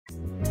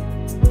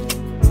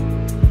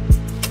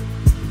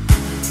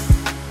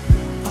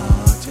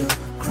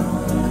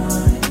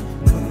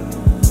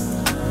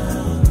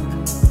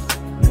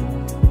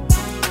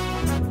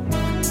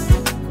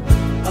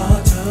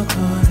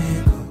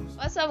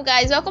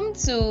guys, welcome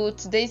to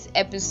today's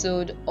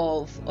episode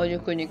of Audio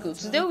Chronicle.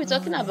 Today we're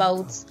talking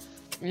about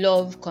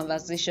love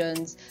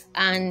conversations,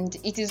 and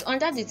it is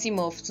under the theme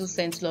of Two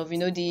Cent Love. You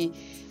know,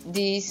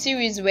 the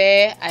series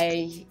where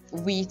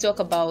we talk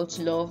about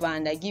love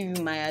and I give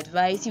you my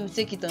advice. You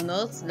take it or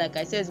not. Like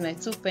I said, it's my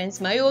 2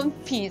 pence, my own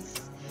piece.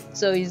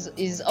 So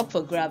it's up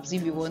for grabs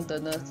if you want or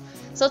not.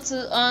 So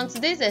on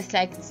today's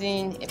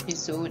exciting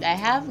episode, I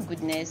have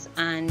Goodness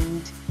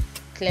and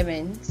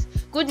Clement.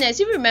 Goodness,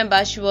 you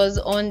remember she was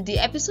on the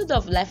episode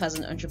of Life as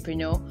an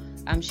Entrepreneur.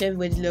 I'm sure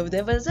everybody loved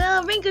her, but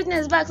oh, bring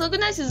Goodness back. So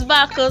Goodness is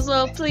back,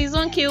 so please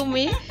don't kill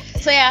me.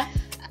 So yeah,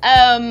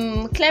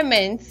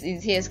 Clement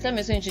is here.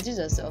 Clement, so introduce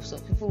yourself so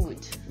people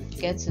would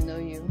get to know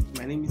you.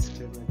 My name is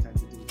Clement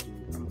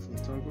Adedeji. I'm a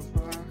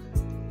photographer.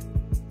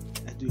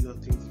 I do a lot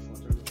of things in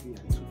photography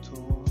and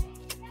tutor.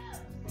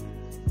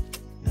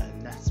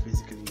 And that's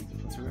basically the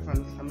photographer.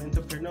 I'm an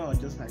entrepreneur,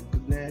 just like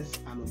Goodness.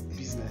 I'm a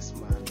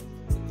businessman.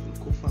 I'm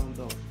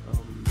co-founder of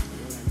an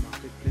online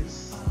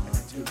marketplace. And I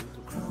do a lot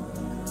of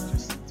things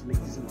just to make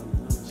this money.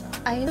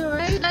 I know,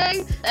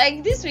 right?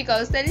 Like this week, I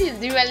was telling you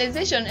the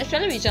realization,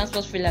 especially with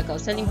Transport Free, like I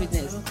was telling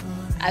Goodness.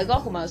 I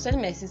got home, I was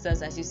telling my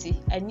sisters, as you see,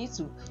 I need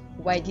to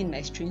widen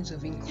my streams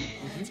of income.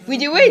 With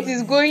the way it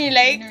is going,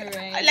 like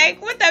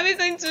what are we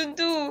going to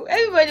do?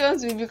 Everybody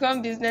wants to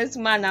become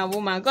businessman and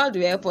woman. God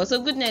will help us. So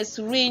Goodness,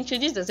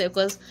 reintroduce yourself,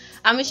 because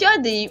I'm sure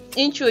the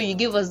intro you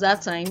gave us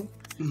that time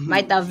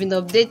might have been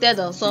updated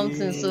or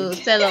something. So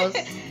tell us.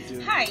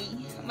 Hi,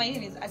 my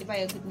name is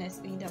Adebayo Goodness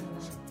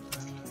Oyindamola.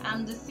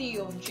 I'm the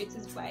CEO of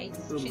Treaties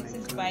Bites.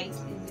 Treaties Bites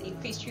is a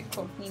pastry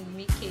company. We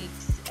make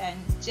cakes and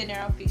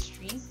general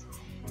pastries.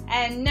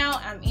 And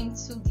now I'm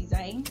into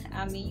design.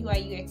 I'm a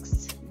UI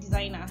UX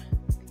designer.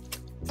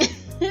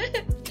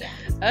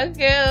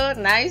 Okay,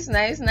 nice.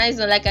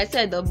 So like I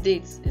said,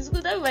 updates. It's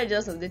good, everybody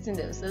just updating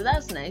them. So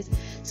that's nice.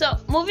 So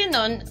moving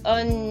on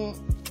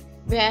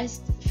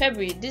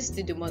February, this is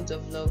the month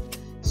of love.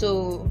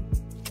 So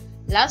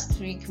last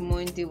week,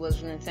 Monday, was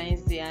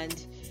Valentine's Day,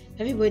 and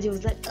everybody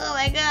was like, oh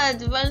my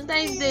god,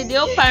 Valentine's Day, the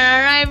whole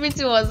parara,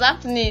 everything was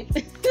happening.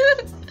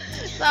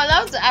 So I'd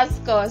love to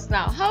ask us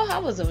now,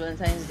 how was the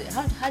Valentine's Day?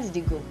 How did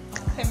it go?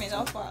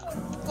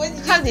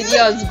 How did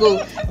yours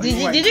go?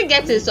 Did you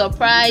get a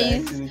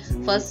surprise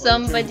for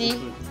somebody?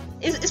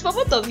 It's for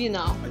both of you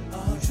now.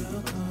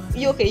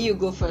 You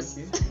go first.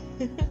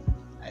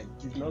 I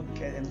did not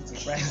get any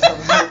surprise on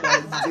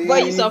Valentine's Day.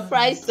 But you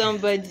surprised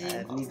somebody.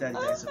 Neither did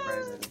I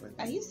surprise anybody.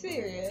 Are you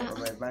serious? But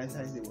my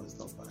Valentine's Day was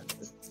not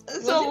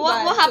bad. So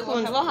what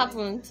happened? What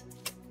happened?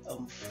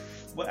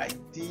 What I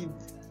did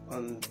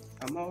on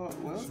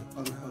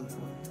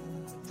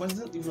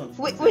wasn't even on.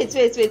 Wait.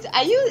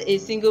 Are you a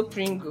single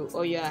Pringle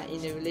or you are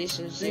in a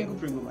relationship? Single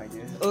Pringle, my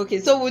dear. Okay,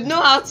 so we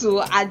know how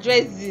to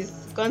address this.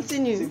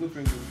 Continue. Single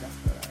Pringle, that's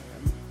what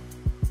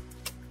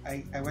I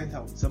am. I went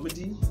out with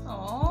somebody.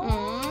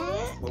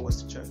 Aww. But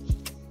was to church.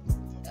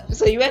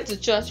 So you went to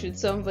church with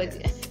somebody.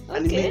 Yes. Okay.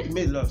 And it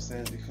made a lot of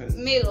sense because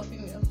Male or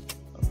female?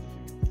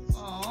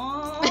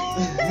 Aww.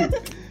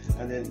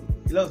 and then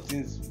a lot of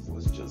things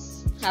was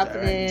just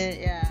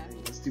Happening, yeah.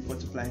 Still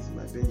butterflies in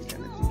my belly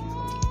kind of thing.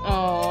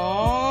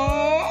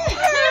 Oh.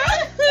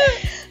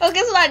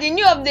 Okay, so now the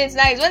new update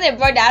now is when a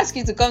brother asks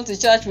you to come to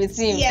church with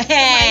him. Yes,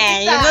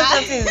 you know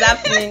something is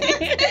happening.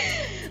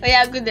 Oh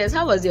yeah, Goodness.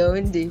 How was your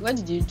own day? What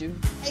did you do?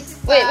 Wait,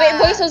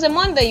 but it was a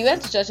Monday. You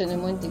went to church on a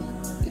Monday.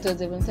 It was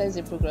a Valentine's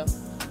Day program.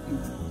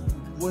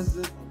 Was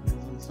it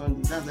on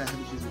Sunday? That's why I had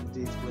issues with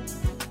dates, but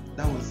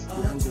that was the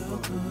hangover.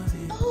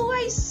 Oh,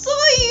 I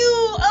saw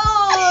you.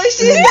 Oh,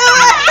 she's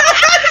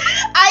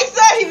I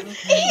saw him.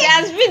 There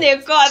has been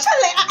a cut.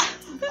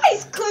 Why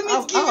is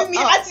Clement giving me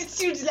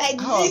attitude like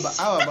this?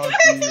 How about you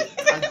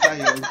answer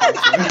your own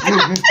question?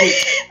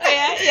 Oh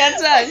yeah, your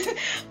turn.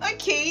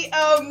 Okay.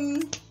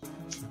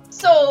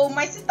 So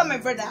my sister, my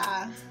brother,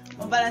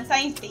 on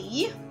Valentine's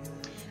Day,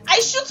 I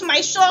shoot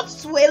my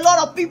shots to a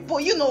lot of people.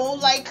 You know,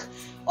 like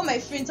all my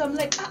friends. I'm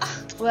like,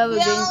 where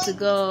we're going to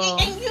go?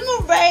 And you know,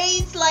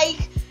 right?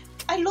 Like,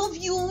 I love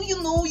you.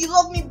 You know, you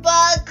love me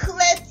back.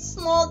 Let's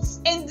not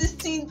end this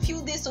thing.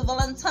 Few days of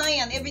Valentine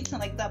and everything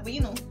like that. But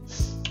you know,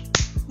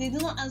 they do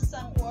not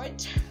answer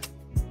word.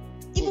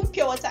 Even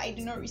pure water, I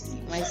do not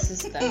receive. My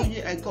sister.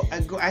 Yeah, I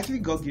actually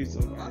got gifts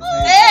on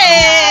Valentine's.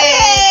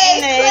 Hey!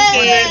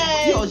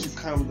 You all should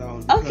calm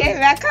down. Okay,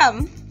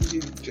 welcome.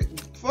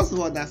 First of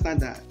all, understand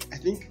that I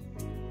think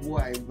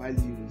what I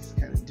value is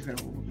kind of different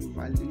from what you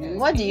value.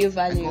 What do you I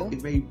value? got a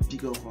very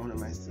big hug from one of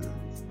my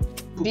students.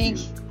 Big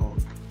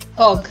hug.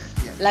 Hug,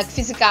 Yes. like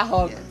physical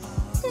hug.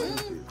 Yes.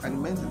 And it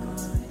meant a lot.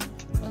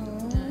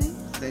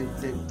 Then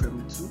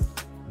Prem 2.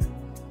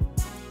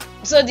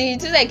 So the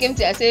teacher that came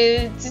to I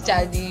say,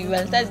 teacher, the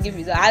Valentine's gift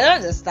is. I don't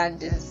understand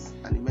this.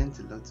 And it meant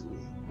a lot to me.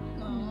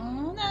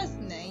 Oh, that's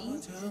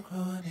nice.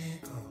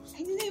 I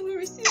didn't even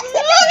receive it.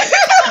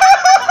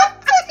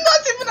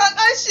 Not even an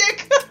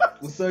handshake.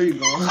 Oh, sorry,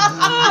 girl. Oh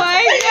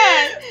my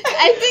god!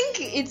 I think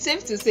it's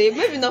safe to say,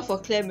 maybe not for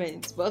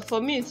Clement, but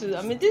for me too.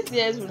 I mean, this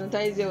year's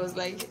Valentine's Day was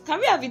like, can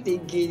we have it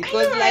again?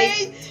 Because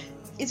like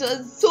it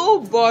was so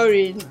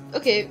boring.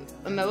 Okay,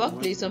 in my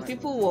workplace, some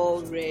people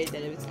wore red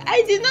and everything.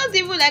 I did not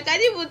even like. I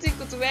didn't even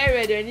think to wear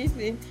red or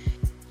anything.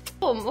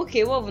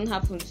 Okay, what even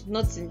happened?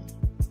 Nothing.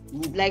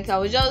 Like I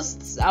was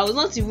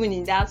not even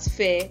in that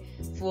fair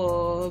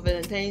for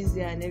Valentine's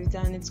Day and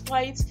everything. And it's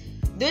quite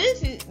the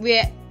only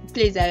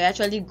place I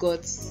actually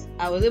got.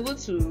 I was able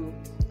to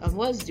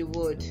what's the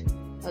word?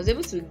 I was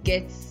able to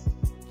get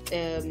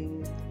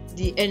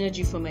the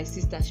energy from my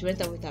sister. She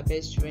went out with her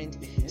best friend.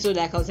 So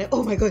like I was like,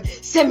 oh my god,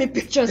 send me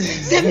pictures,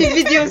 send me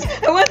videos.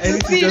 I want to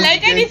see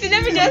like anything.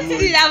 Let me just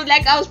see.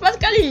 I was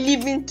practically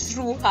living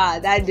through her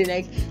that day.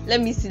 Like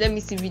let me see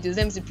videos.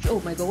 Let me see.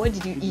 Oh my god, what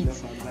did you eat?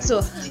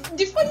 So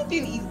the funny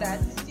thing is that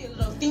there's still a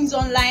lot of things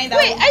online. That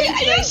wait,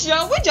 are you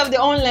sure? Which of the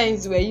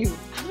onlines were you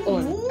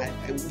on?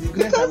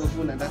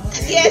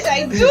 Yes,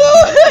 I do.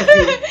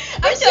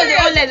 I'm sure the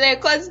online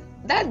because.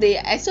 That day,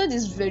 I saw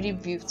this very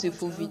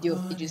beautiful video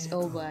of Idris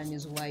Elba and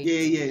his wife.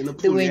 In the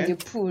pool. They were in the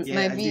pool. Yeah,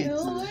 that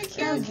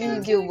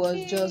video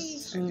was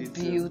just too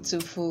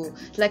beautiful.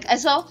 Like I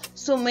saw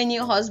so many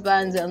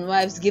husbands and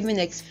wives giving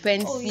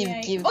expensive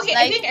gifts. Okay, like,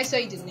 I think I saw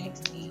it the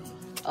next day.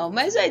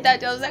 I saw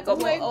that. I was like, oh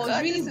my god,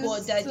 I was really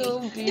bored that so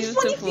day.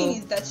 Beautiful. The funny thing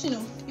is that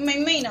in my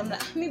mind, I'm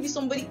like, maybe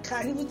somebody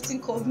can even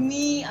think of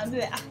me and be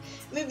like,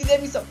 maybe let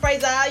me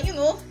surprise her,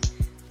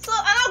 So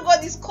I now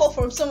got this call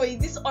from somebody,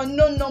 this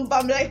unknown number.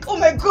 I'm like, oh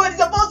my god,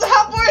 it's about to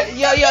happen.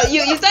 You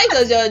thought it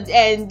was your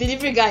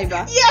delivery guy,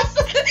 ba? Yes.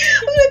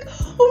 I'm like,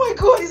 oh my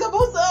god, it's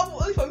about to happen.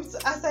 Only for me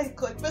to answer the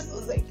call. The person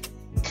was like,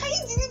 can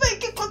you deliver a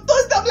cake on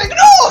Thursday? I'm like,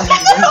 no.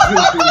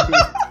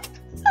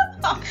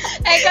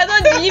 I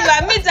cannot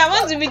deliver. Mate, I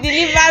want to be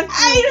delivered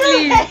too,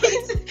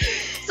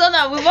 please. So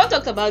now we've all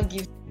talked about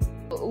gifts.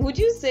 Would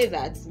you say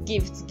that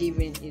gift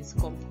giving is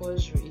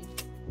compulsory?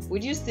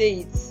 Would you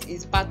say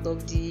it's part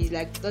of the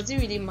does it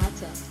really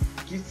matter?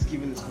 Gifts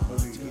given is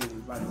compulsory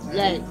in Valentine.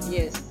 Like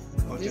yes.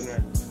 Or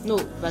generally? No,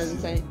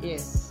 Valentine,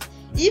 yes.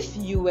 If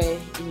you were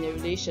in a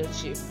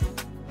relationship,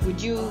 would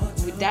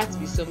that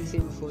be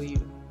something for you?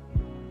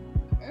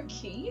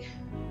 Okay.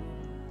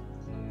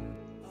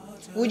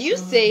 Would you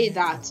say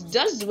that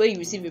just the way you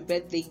receive a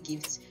birthday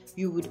gift,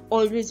 you would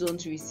always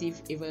want to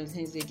receive a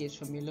Valentine's Day gift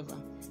from your lover?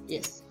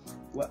 Yes.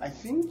 Well, I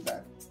think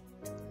that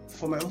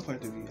from my own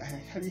point of view,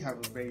 I actually have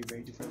a very,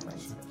 very different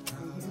mindset.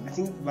 I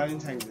think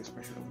Valentine is an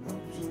expression of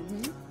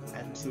love,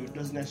 and so it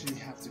doesn't necessarily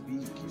have to be a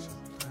gift,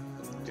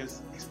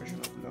 just expression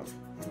of love.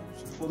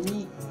 For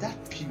me,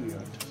 that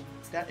period,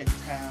 that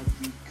entire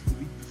week, the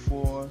week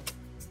before,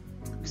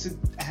 so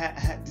I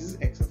had this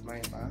ex of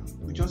mine,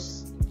 we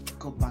just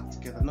got back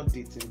together, not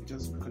dating, we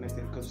just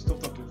reconnected because we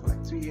stopped talking for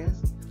like 2 years.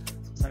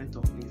 So we started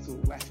talking, so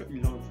I felt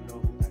in love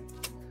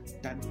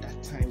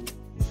that time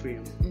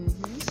frame.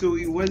 So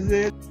it was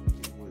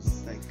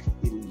like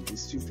in the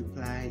swift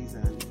replies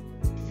and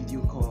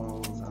video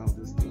calls and all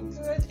those things.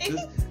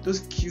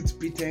 Those cute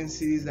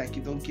pretenses like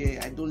you don't care,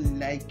 I don't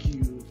like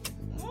you.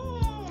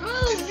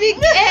 Oh, big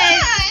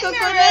egg,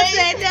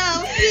 coconut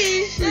down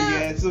fish. So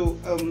yeah, so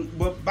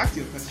but back to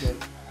your question,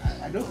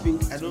 I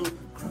don't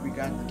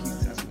regard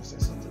gifts as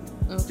necessity.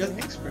 Okay. Just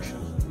expression.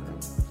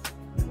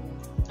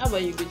 How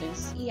about you,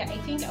 Goodness? Yeah, I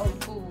think I would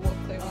go with what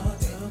Claire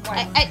said.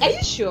 Why? Are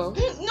you sure?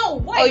 No,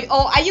 why?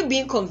 Or are you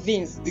being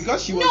convinced?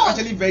 Because she was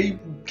actually very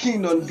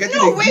keen on getting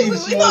no, a wait,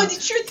 gift. no, the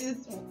truth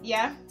is,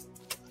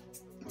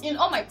 in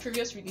all my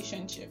previous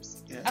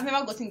relationships, I've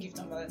never gotten gift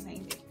on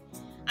Valentine's Day.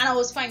 And I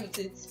was fine with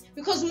it.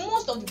 Because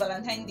most of the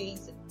Valentine's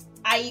Days,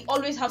 I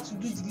always have to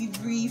do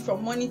delivery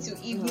from morning till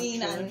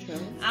evening,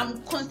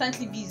 I'm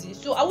constantly busy.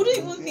 So I wouldn't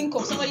even think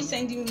of somebody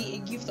sending me a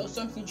gift or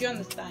something, do you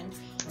understand?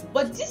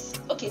 But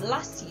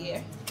last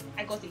year,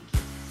 I got a gift.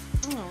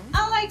 And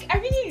I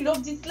really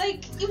loved it.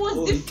 Like, it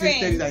was different.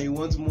 You tasted it and you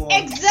want more.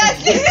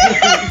 Exactly.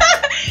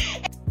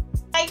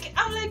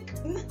 I'm like,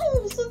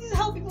 no, so this is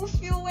how people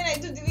feel when I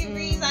do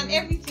deliveries and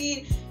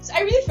everything. So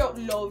I really felt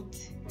loved.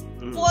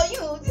 But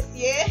this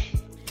year,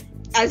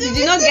 as you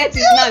did not get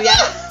it now,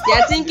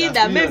 you're thinking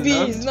that maybe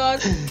it's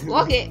not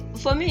okay.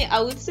 For me, I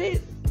would say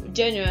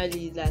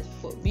generally that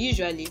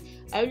usually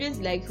I always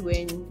like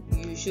when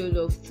you show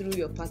love through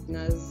your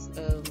partner's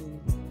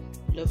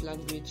love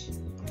language.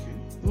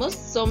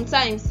 Most of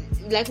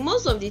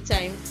the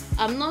time,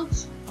 I'm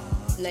not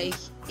like,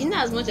 in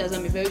as much as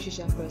I'm a very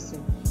social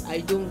person, I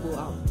don't go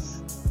out.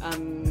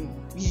 I'm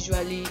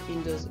usually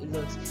indoors a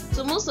lot.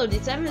 So most of the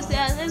time, you say,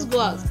 let's go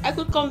out. I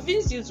could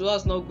convince you to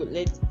us not go.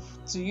 I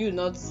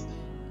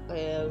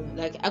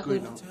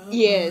could,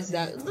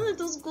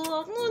 let us go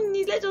out. No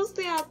need. Let's just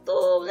stay at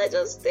home. Let's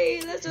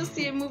just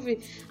see a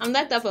movie. I'm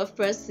that type of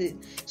person.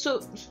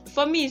 So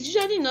for me, it's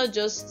usually not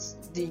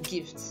just the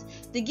gifts.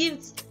 The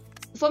gifts.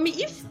 For me,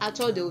 if at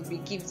all there will be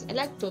gifts, I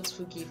like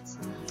thoughtful gifts.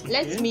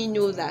 Let me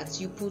know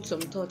that you put some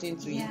thought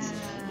into it.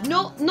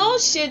 No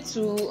shade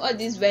to all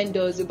these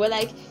vendors, but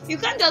you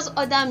can't just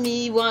order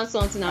me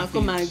something and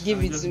come and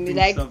give it to me.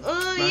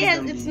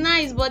 It's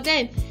nice, but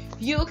then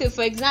okay,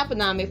 for example,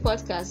 now I'm a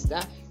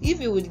podcaster. If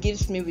you would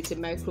gift me with a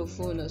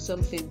microphone or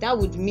something, that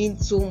would mean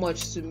so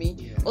much to me.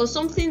 Yeah. Or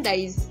something that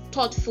is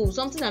thoughtful,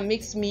 something that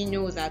makes me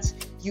know that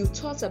you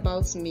thought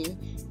about me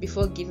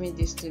before giving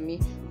this to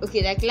me.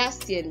 Okay, like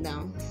last year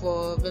now,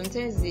 for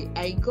Valentine's Day,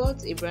 I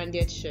got a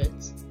branded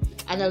shirt.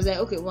 And I was like,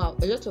 okay, wow,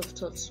 a lot of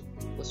thoughts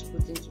was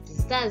put into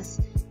this.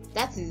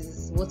 That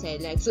is what I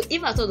like. So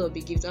if I thought of a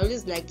gift, I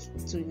always like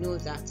to know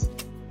that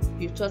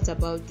you thought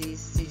about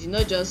this. You did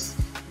not just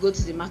go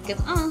to the market.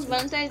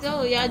 Valentine's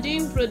Day, you are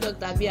doing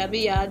product, you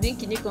are doing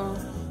kinikon.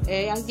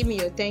 Give me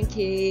your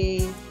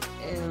 10k.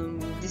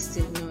 This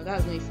thing, no,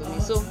 that's not it for me.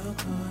 So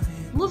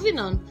moving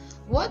on,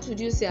 what would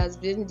you say has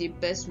been the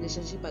best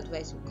relationship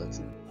advice you've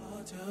gotten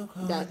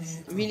that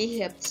really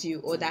helped you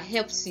or that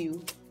helps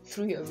you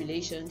through your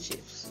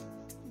relationships?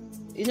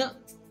 You know,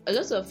 a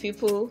lot of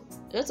people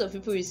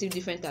receive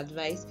different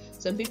advice.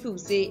 Some people will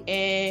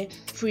say,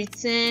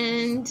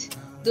 pretend,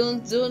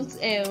 don't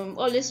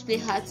always play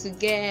hard to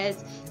get,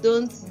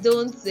 don't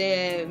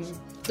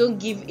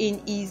give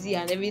in easy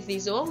and everything.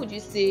 So what would you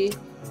say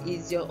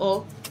is your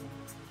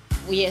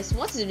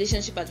what is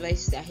relationship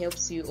advice that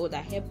helps you or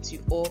that helped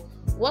you, or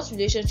what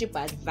relationship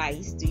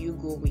advice do you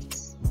go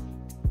with?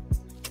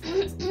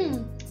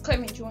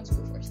 Clement, do you want to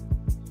go first?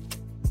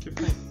 Okay,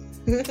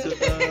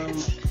 fine.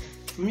 So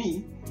for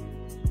me,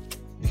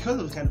 because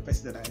of the kind of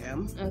person that I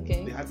am,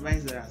 okay, the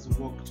advice that has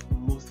worked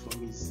most for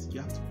me is you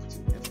have to put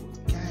in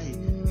effort. Guy,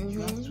 you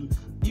have to,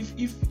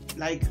 if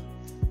like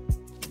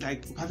a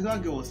particular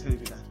girl was telling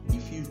me that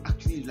if you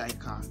actually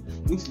like her,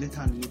 you need to let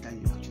her know that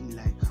you actually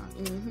like her.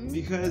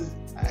 Because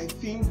I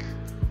think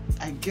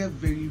I get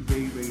very,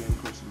 very, very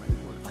engrossed in my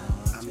work.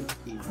 I'm a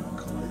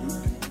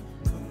colleague,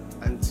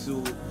 and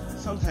so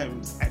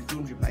sometimes I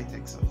don't reply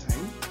text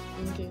sometimes,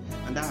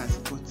 and that has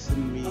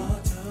gotten me a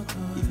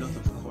lot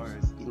of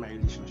quarrels in my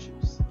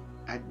relationships.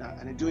 And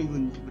I don't even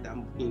mean people that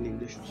I'm in a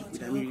relationship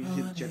with. I mean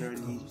relationships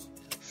generally,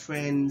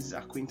 friends,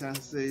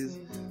 acquaintances.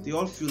 They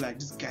all feel like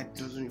this guy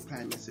doesn't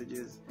reply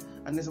messages,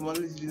 and then some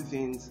other little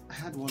things. I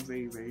had one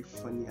very, very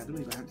funny. I don't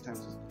know if I have the time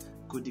to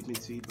go deep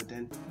into it, but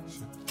then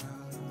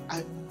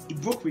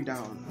it broke me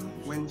down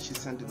when she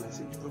sent the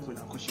message. It broke me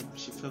down because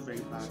she felt very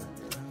bad.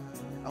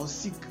 I was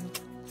sick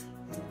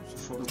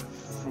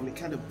from a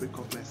kind of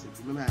breakup message.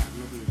 Remember, I have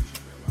not been in a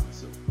relationship for a while,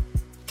 so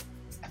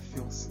I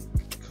felt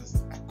sick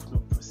because I could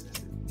not process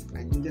it.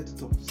 I needed to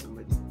talk to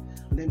somebody,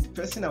 and then the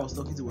person I was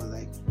talking to was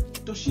like,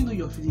 "Does she know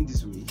you're feeling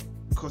this way?"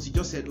 Because he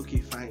just said, "Okay,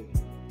 fine."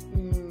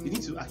 You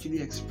need to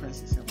actually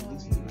express yourself. You need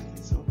to do that.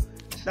 So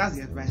that's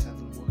the advice I've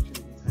been working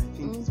with. I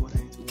think it's what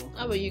I need to work.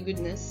 How about you,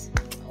 Goodness?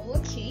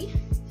 Okay.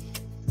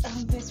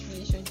 Best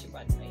relationship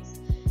advice.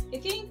 I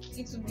think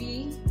it would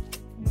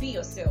be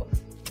yourself.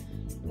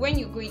 When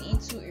you're going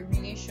into a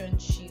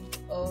relationship,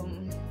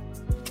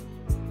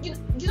 you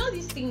know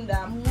this thing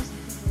that most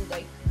people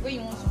like. When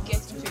you want to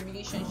get into a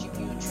relationship,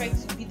 you try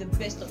to be the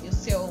best of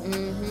yourself.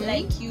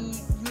 Like you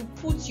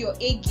put your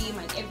A game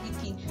and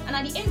everything. And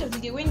at the end of the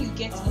day, when you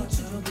get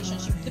into the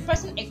relationship, the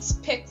person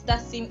expects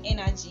that same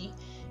energy.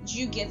 Do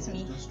you get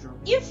me?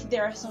 If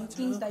there are some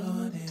things that you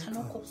know you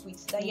cannot cope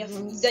with, that you are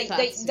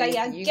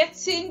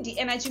getting the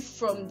energy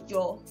from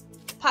your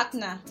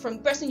partner, from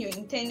the person you're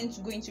intending to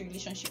go into a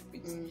relationship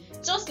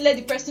with, just let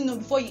the person know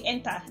before you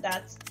enter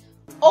that,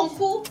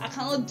 uncle, I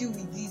cannot deal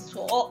with this,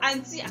 or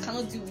auntie, I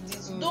cannot deal with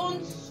this.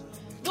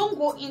 Don't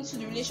go into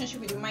the relationship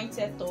with the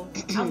mindset of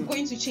I'm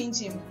going to change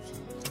him,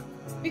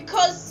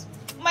 because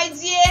my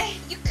dear,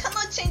 you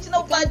cannot change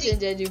nobody. You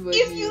can't change anybody.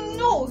 If you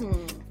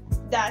know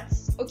that,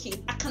 okay,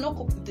 I cannot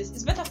cope with this,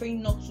 it's better for you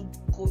not to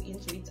go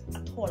into it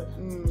at all.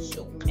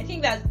 So I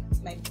think that's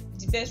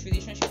the best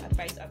relationship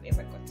advice I've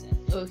ever gotten.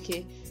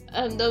 Okay.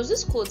 There was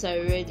this quote I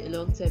read a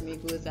long time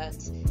ago that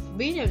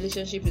being in a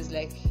relationship is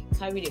like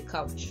carrying a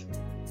couch.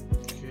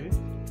 Okay.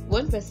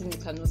 One person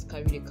cannot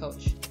carry the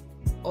couch,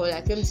 or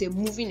like let me say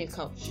moving a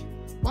couch.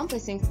 One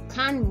person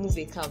can move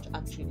a couch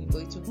actually,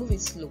 but it will move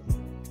it slow,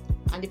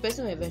 and the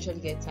person will eventually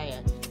get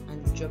tired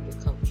and drop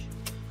the couch.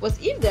 But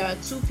if there are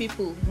two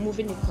people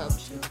moving the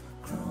couch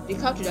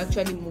will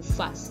actually move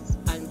fast,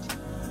 and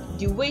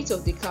the weight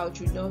of the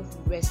couch will not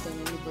rest on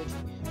anybody.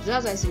 So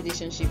that's why it's a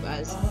relationship,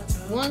 as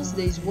once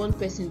there is one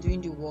person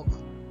doing the work,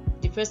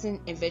 the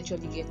person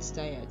eventually gets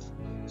tired.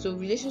 So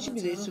relationship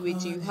is a two-way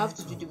thing. You have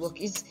to do the work.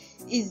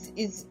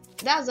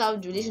 That's how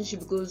the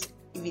relationship goes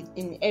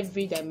in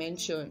every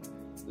dimension.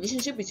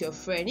 Relationship with your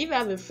friend. If you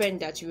have a friend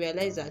that you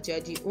realize that you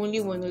are the only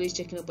one always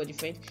checking up on the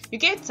friend, you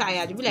get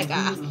tired. You'll be like,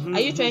 are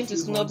you trying to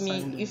snub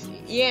me?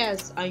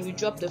 Yes, and you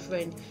drop the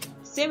friend.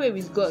 Same way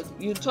with God.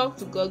 You talk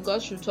to God,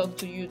 God should talk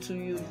to you too.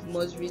 You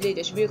must relate.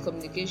 There should be a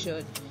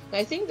communication.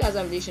 I think that's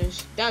a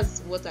relationship. That's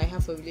what I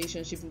have for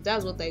relationship.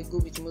 That's what I go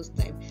with most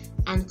time.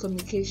 And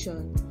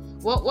communication.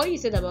 What you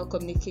said about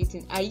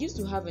communicating, I used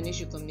to have an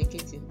issue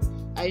communicating.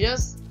 I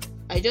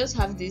just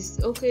have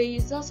this, okay,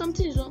 is there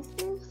something is wrong?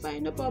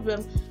 Fine, no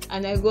problem.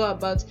 And I go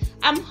about,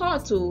 I'm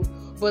hurt too,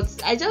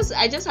 but I just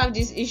have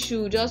this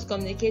issue just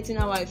communicating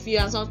how I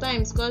feel. And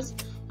sometimes, because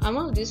I'm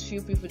one of these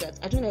few people that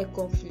I don't like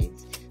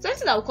conflict.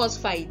 something that will cause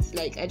fights.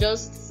 Like I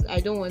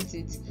don't want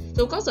it.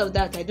 So because of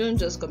that, I don't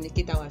just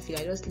communicate how I feel.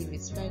 I just leave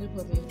it. Fine, no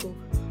problem. Go.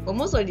 But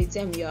most of the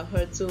time you are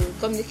hurt. So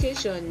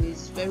communication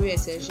is very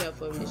essential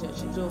for a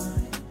relationship. So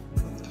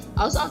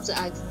I also have to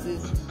ask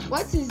this: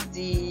 what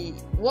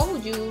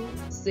would you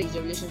say is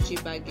your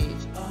relationship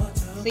baggage?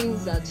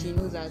 Things that you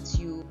know that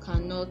you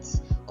cannot,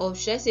 or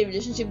should I say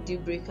relationship deal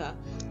breaker,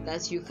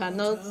 that you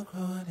cannot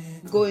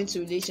go into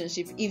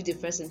relationship if the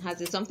person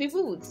has it. Some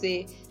people would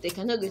say they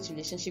cannot go into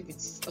relationship with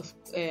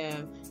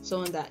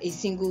someone that a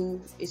single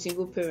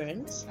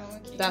parent. Oh,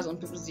 okay. That's on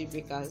people's deal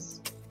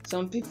breakers.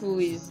 Some people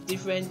is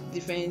different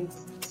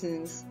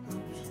things.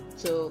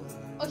 So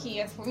Okay,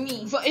 yeah, for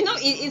me. for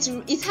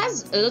it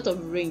has a lot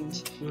of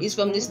range. It's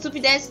from the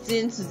stupidest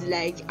thing to the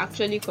like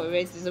actually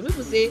correct thing. Some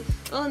people say,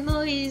 oh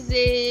no, he's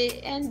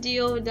a ND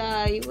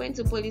holder, he went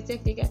to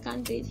polytechnic, I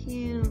can't date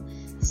him,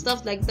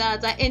 stuff like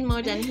that. I earn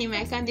more than him,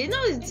 I can't date.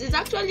 No, it's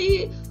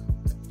actually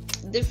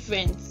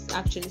different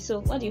actually.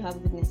 So what do you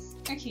have, goodness?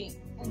 Okay,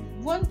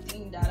 one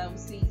thing that I would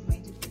say is my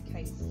deal breaker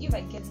is if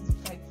I get this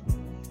vibe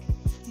from like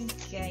this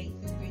guy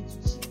is going to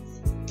cheat.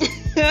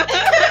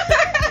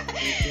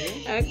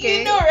 Okay.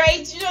 You know,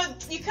 right?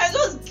 You can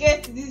just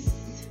get this.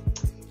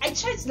 I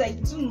try to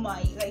like do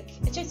I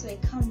try to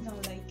like calm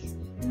down, like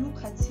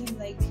look at him,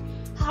 like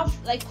have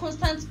like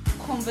constant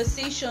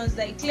conversations,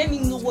 like let me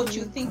know what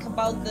you think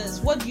about this.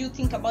 What do you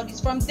think about this?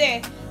 From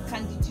there,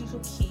 can deduce,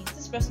 okay,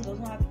 this person does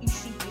not have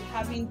issues with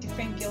having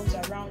different girls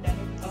around and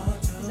everything.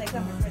 It's like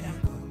that, my brother.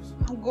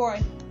 I'm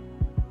gone.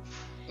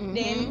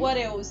 Then what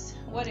else?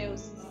 I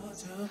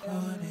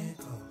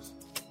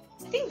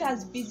think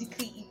that's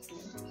basically it.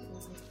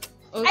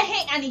 Okay. I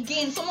hate, and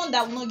again, someone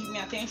that will not give me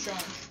attention.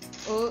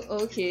 Oh,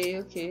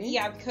 okay.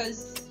 Yeah,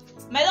 because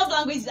my love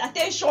language is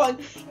attention.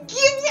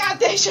 Give me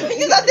attention.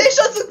 Use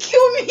attention to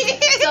kill me.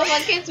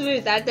 Suffocate me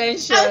with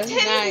attention. I'm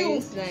telling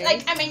Nice.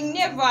 like I may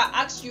never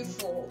ask you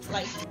for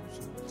like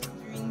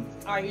during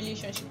our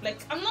relationship.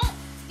 Like I'm not.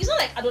 It's not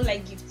like I don't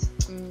like gifts,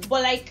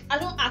 but like I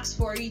don't ask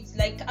for it.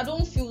 Like I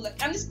don't feel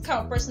like I'm this kind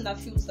of person that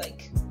feels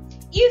like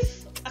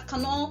if I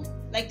cannot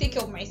like take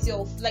care of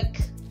myself, like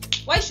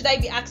why should I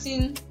be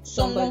asking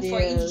someone Somebody for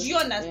it? else. Do you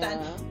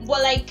understand? Yeah.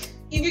 But like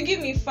if you give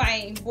me,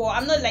 fine, but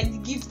I'm not like the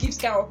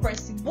gift kind of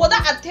person. But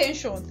that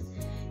attention,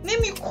 let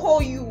me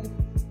call you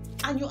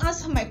and you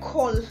answer my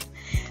call.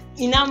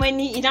 In how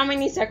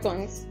many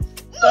seconds?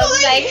 No,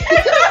 like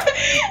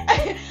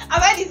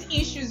I've had these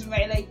issues with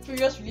my like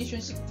previous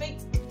relationship. Like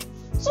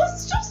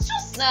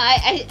just no,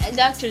 I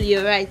actually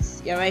you're right.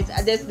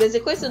 There's a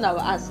question I will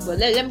ask, but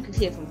let me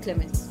quickly hear from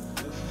Clement.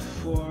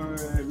 For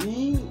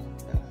me,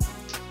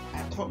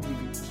 I can't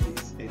really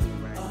place any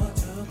right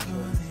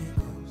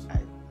because I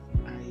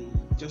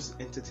just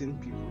entertain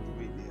people the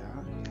way they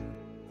are.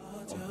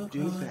 The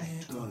only thing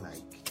I do not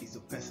like is the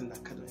person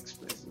that cannot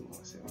express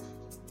himself.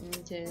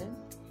 Okay.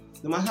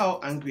 No matter how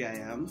angry I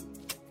am,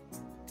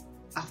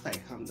 after I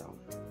calm down,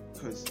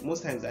 because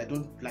most times I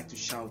don't like to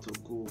shout or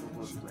go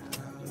overboard with my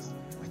anger.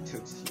 I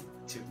tell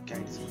you, guy,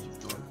 this is what you've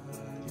done.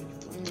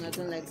 I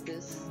don't like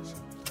this.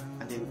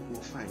 And then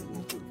we're fine,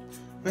 we're good.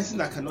 Person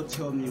that cannot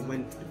tell me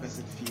when the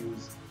person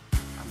feels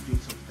I'm doing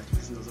something that the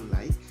person doesn't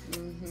like.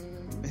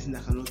 Person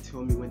that cannot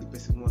tell me when the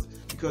person wants,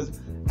 because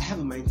I have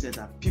a mindset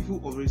that people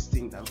always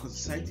think that because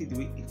society, the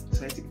way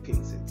society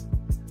paints it,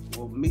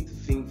 will make them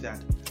think that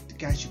the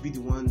guy should be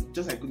the one,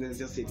 just like goodness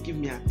just said, give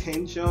me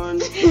attention,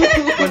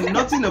 but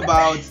nothing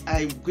about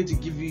I'm going to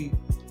give you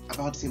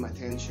about the same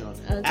attention.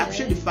 Okay. I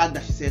appreciate the fact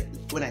that she said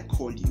when I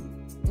call you.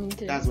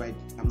 Okay. That's why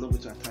I'm not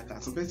going to attack her.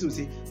 Some people will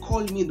say,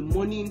 call me in the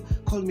morning,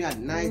 call me at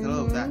night, and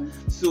all of that.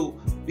 So,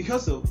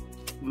 because of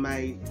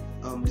my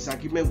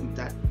disagreement with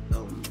that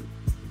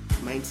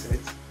mindset,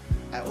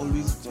 I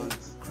always want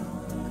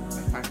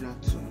my partner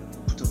to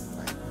put up the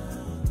vibe.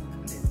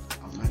 And then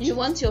I'll match You it.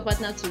 want your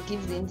partner to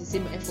give in the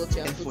same effort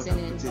you are Effort putting and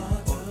in. put in.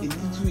 Or a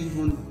little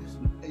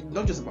even,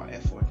 not just about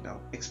effort now,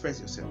 express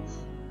yourself.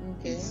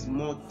 Okay. It's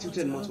more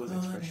tilted more towards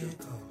expression.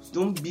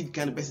 Don't be the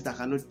kind of person that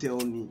cannot tell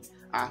me.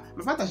 My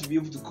partner should be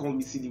able to call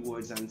me silly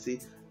words and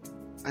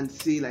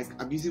say like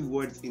abusive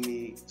words in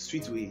a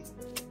sweet way.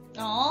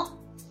 Aww.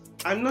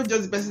 I'm not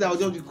just the person that will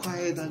just be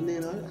quiet and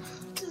then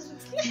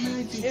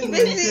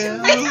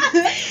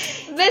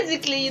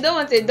Basically, you don't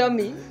want a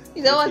dummy.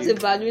 You don't want a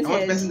balloon I want a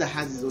head. person that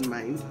has his own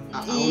mind. I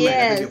want my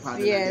Yes,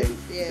 partner yes, and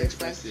then yes,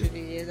 express it.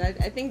 actually, yes.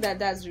 I think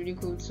that's really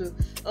cool too.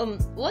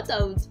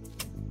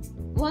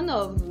 One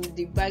of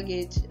the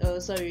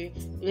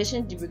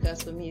relation deal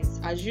breakers for me is,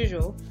 as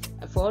usual,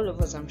 for all of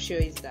us, I'm sure,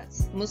 is that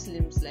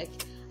Muslims like,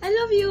 I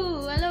love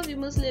you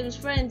Muslims,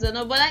 friends and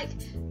all, but like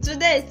to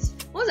date,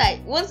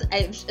 once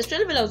I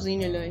especially when I was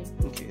in Illinois,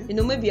 Okay. you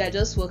know, maybe I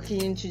just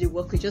walking into the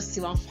work, we just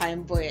see one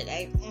fine boy,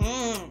 like,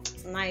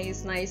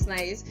 nice.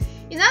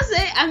 You know,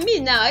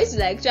 I used to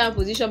like try and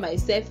position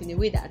myself in a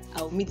way that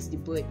I'll meet the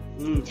boy.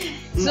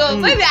 So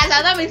maybe as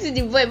I'm not meeting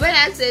the boy, when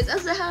I said,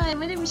 hi,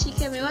 my name is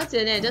Shikemi, what's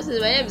your name? Just say,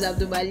 my name is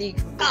Abdul Malik.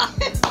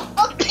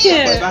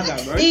 Okay.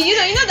 You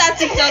know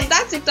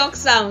that TikTok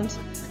sound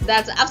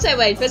that after a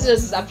while the person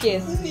just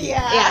disappears.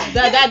 Yeah.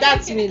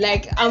 That's me.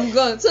 Like I'm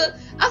gone. So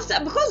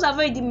after, because I've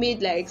already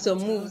made like some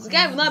moves, the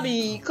guy will not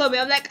be coming.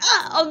 I'm like,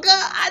 oh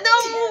God, I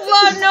don't move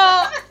on,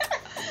 no.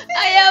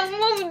 I have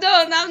moved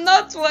on. I'm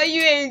not for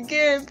you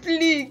again.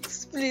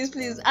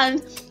 Please.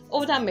 And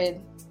older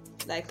men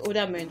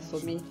for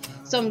me.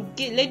 Some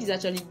ladies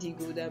actually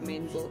dig older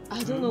men, but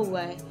I don't know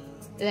why.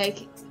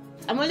 Like,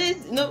 I'm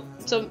always,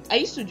 I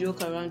used to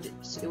joke around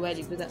a while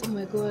ago that, oh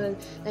my God,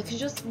 like you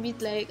just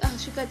meet like,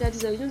 sugar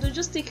daddies, they'll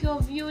just take care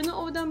of you,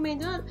 older men.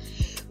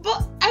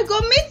 But I go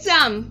meet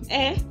them,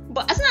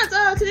 but as soon as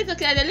I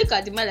look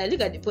at the man, I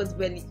look at the pot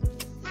belly.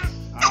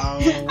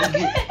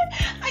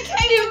 I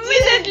can't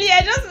immediately.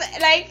 I just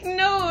like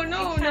no.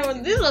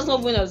 This was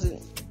not when I was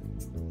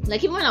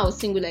like, even when I was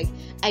single. Like,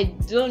 I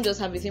don't just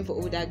have a thing for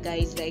older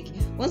guys. Like,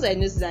 once I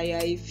noticed that you're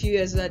a few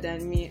years older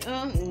than me,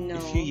 no. A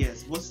few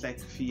years. What's like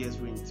a few years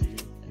range to you?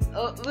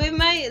 With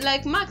my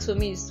like max for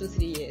me is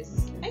 2-3 years.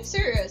 Are you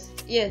serious?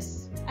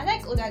 Yes. I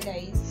like older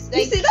guys.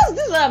 Like, you see, this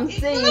is what I'm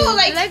saying. No,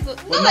 like,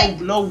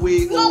 not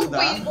way older. Not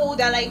way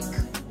older. Like,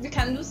 we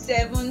can do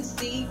 7,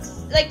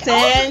 6, like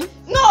 10.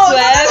 No, 12.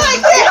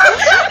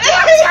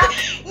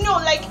 No,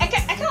 like I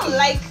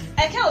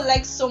kind of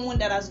like someone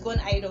that has gone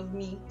ahead of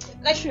me.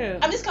 Like, True.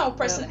 I'm this kind of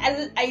person.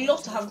 Yeah. I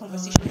love to have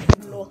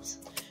conversations a lot.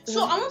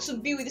 So I want to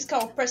be with this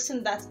kind of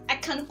person that I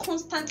can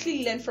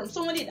constantly learn from.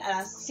 Somebody that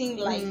has seen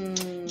life.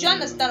 Do you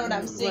understand what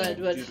I'm saying?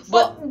 Word.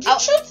 But the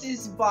truth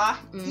is,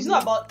 it's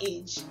not about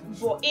age,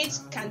 but age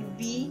can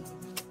be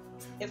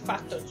a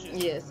factor too.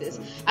 Yes.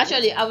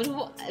 Actually,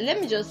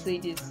 let me just say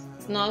this.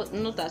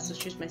 Not as to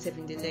shoot myself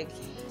in the leg.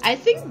 I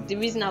think the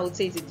reason I would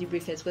say it's a deal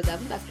breaker is because I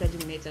haven't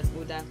actually met an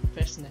older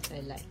person that I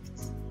liked.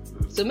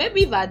 So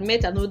maybe if I had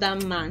met an older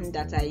man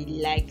that I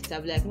liked,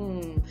 I'd be like,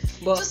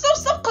 But so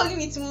stop calling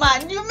it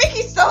man. You make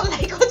it sound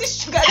like all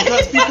this sugar.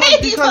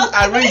 Because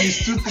I range is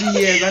 2-3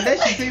 years, and then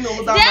she's saying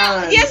older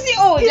man. Yes,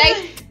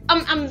 like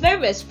I'm very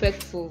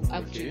respectful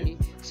actually. Okay.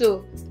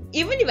 So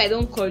even if I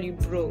don't call you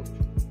bro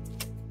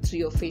to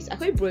your face, I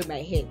call you bro in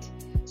my head.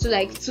 So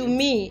like, to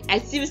me, I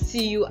still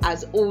see you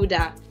as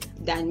older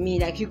than me.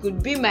 Like, you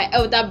could be my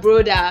elder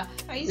brother.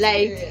 Like,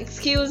 serious?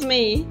 Excuse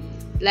me.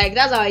 Like,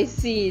 that's how I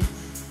see it.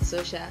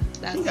 So sure.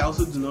 I think I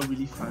also do not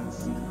really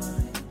fancy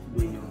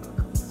way younger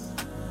girls.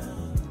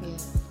 Yeah.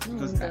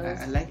 Because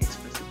I like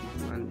expressive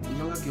people, and a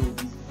younger girl will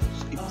be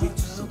a bit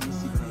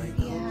submissive and like,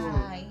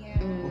 Yeah.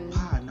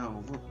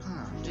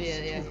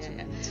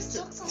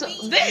 So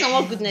based on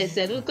what Goodness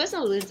said, the question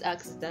I was going to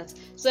ask is that,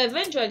 so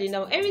eventually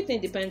now everything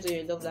depends on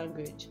your love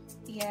language.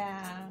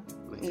 Yeah.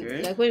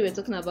 Okay. Like when we were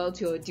talking about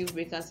your deal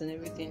breakers and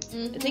everything,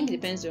 I think it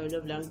depends on your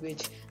love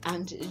language,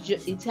 and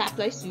it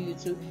applies to you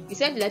too. You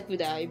said you like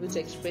people that are able to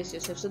express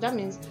yourself, so that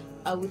means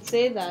I would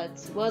say that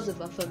words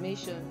of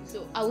affirmation.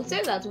 So I would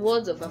say that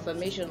words of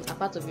affirmation are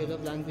part of your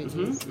love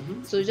languages.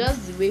 So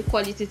just the way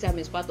quality time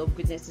is part of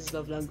Goodness's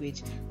love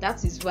language.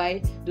 That is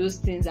why those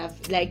things are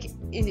like,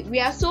 we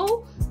are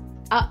so.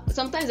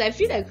 Sometimes I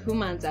feel like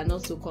humans are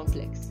not so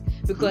complex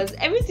because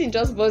everything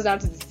just boils down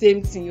to the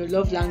same thing. Your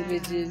love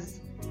languages.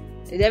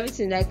 It's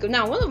everything. Like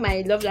now, one of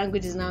my love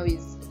languages now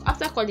is,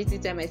 after quality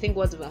time, I think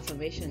words of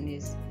affirmation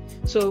is.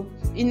 So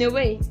in a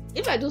way,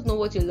 if I don't know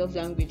what your love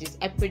language is,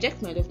 I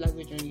project my love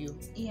language on you.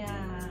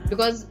 Yeah.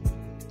 Because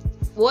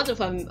words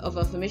of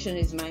affirmation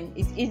is mine.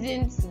 It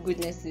isn't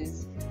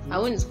Goodness's. I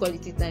want is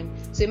quality time.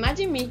 So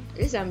imagine me,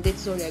 at least I'm dating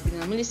somebody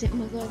I'm only saying, oh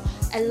my God,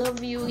 I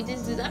love you,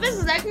 this. That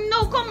person's like,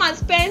 no, come and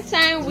spend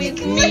time with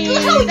me.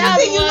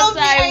 That's what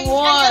I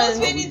want.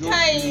 Spending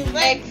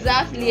time.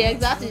 Exactly.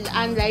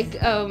 And like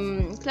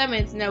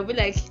Clement now will be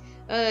like,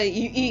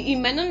 you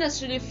might not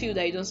necessarily feel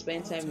that you don't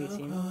spend time with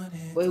him,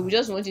 but we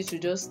just want you to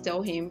just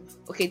tell him,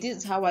 okay, this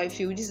is how I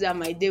feel, this is how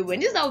my day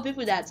went. These are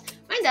people that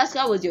when they ask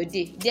how was your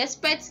day, they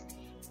expect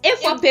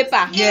A4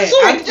 paper. Yeah,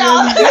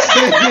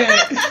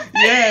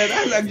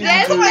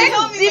 that's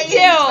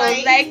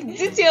like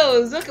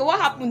details. Okay, what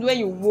happened when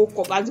you woke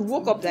up? As you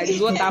woke up, that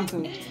is what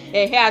happened.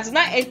 As you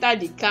now enter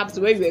the cab to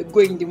where you were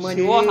going in the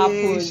morning, what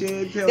happened?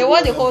 They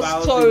want the whole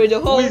story, the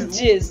whole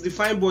gist. The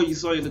fine boy you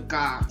saw in the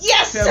car.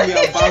 Yes. Tell me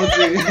about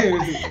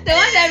it. They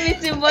want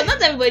everything, but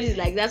not everybody is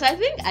like that. So I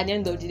think at the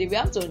end of the day, we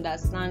have to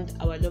understand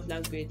our love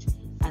language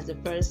as a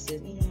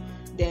person.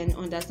 Then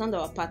understand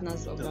our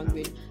partner's love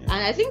language. And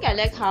I think I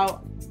like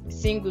how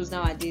singles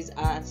nowadays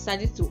are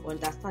starting to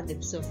understand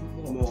themselves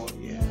more.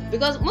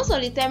 Because most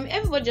of the time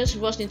everybody just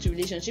rushes into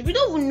relationship. You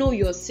don't even know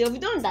yourself, you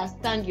don't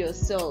understand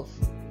yourself.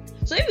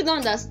 So if you don't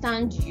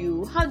understand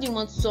you, how do you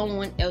want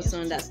someone else to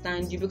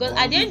understand you? Because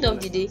at the end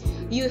of the day,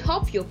 you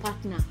help your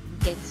partner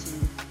get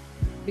you.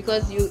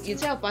 Because you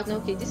tell your partner,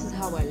 okay, this is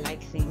how I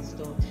like things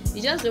done.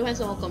 You just know when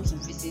someone comes to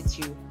visit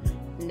you.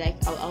 Like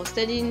I was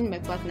telling my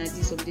partner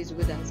this some days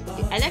ago that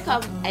okay,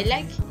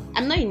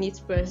 I'm not a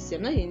neat person,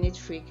 I'm not a neat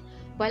freak,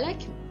 but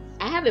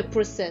I have a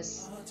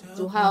process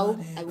to how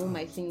I want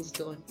my things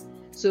done.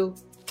 So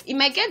it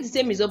might get the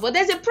same result, but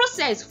there's a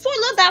process.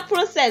 Follow that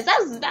process.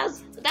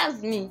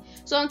 That's me.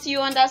 So until you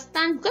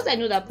understand, because I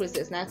know that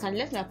process now, I can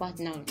let my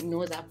partner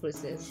know that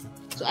process.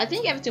 So I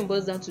think everything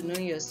boils down to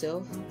knowing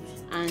yourself.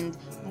 And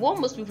what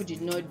most people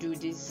did not do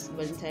this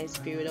Valentine's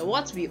period, or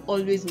what we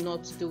always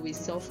not do, is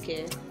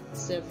self-care,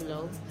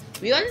 self-love.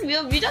 We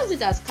just do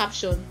it as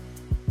caption.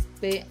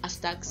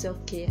 Hashtag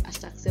self-care,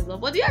 hashtag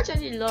self-love. But do you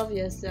actually love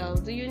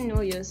yourself? Do you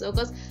know yourself?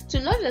 Because to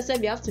love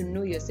yourself, you have to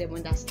know yourself,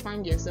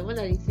 understand yourself. What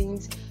are the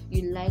things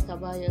you like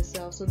about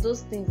yourself? So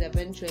those things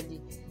eventually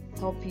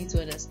help you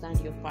to understand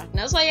your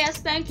partner. So yes,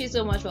 thank you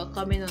so much for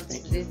coming on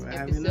to this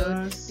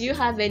episode. Do you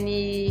have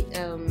any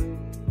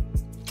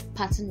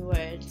parting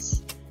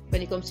words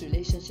when it comes to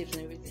relationships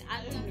and everything?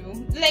 I don't know.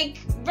 Like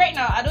right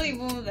now, I don't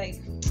even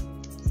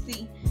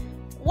see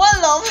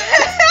one love.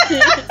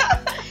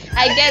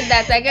 I get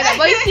that.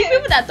 But you see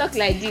people that talk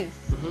like this,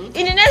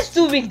 in the next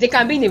 2 weeks they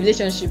can be in a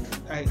relationship.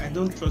 I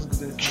don't trust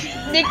goodness.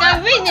 They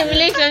can be in a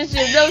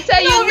relationship. They'll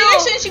tell you no.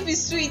 Relationship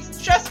is sweet.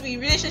 Trust me,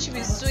 relationship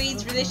is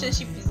sweet.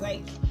 Relationship is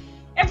like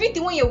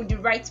everything when you're with the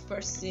right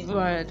person.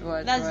 That's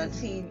the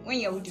thing. When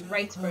you're with the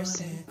right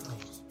person.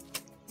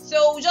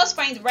 So just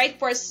find the right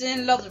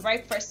person, love the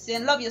right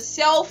person, love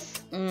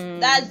yourself.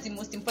 That's the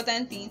most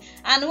important thing.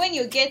 And when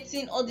you're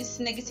getting all this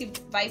negative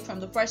vibe from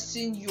the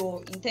person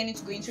you're intending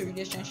to go into a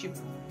relationship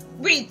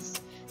with,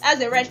 that's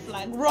a red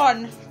flag.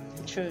 Run.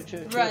 True.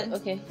 Run.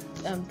 Okay.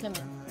 Come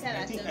on.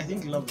 I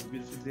think love is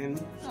beautiful then.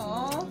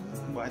 Aww.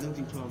 But I don't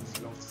think love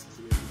is love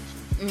to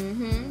a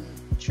relationship.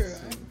 True.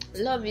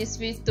 Love is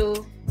sweet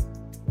too.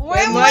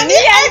 When money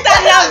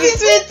enters, love is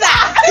sweeter.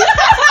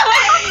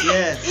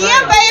 Yeah,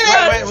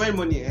 when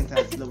money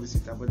enters, love is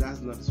sweeter, but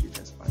that's not the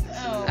sweetest part.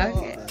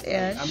 Okay.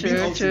 Yeah, I'm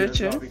true.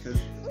 Because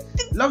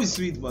love is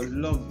sweet, but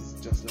love is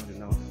just not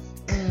enough,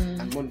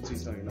 and money too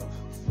is not enough.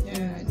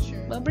 Yeah,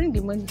 true. But bring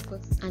the money,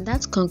 and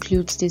that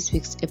concludes this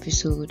week's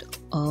episode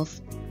of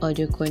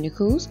Audio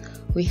Chronicles.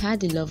 We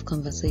had a love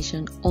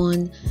conversation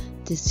on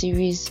the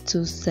series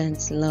 2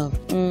 Cents Love.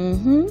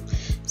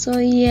 So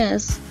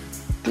yes,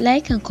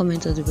 like and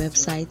comment on the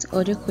website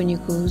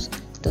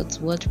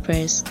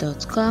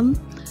audiochronicles.wordpress.com.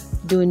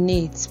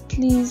 Donate,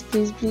 please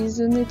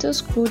donate.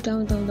 Just scroll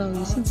down.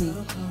 You see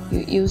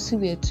you'll see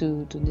where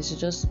to donate. So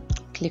just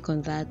click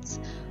on that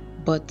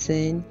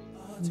button.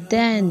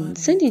 Then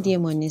send a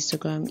DM on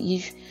Instagram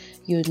if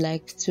you'd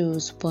like to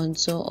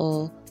sponsor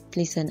or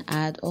place an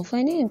ad, or for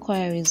any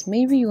inquiries.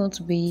 Maybe you want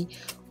to be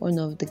one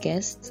of the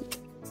guests.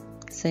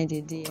 Send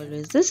a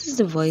DM. This is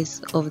the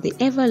voice of the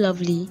ever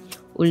lovely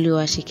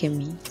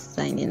Oluwashikemi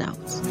signing out.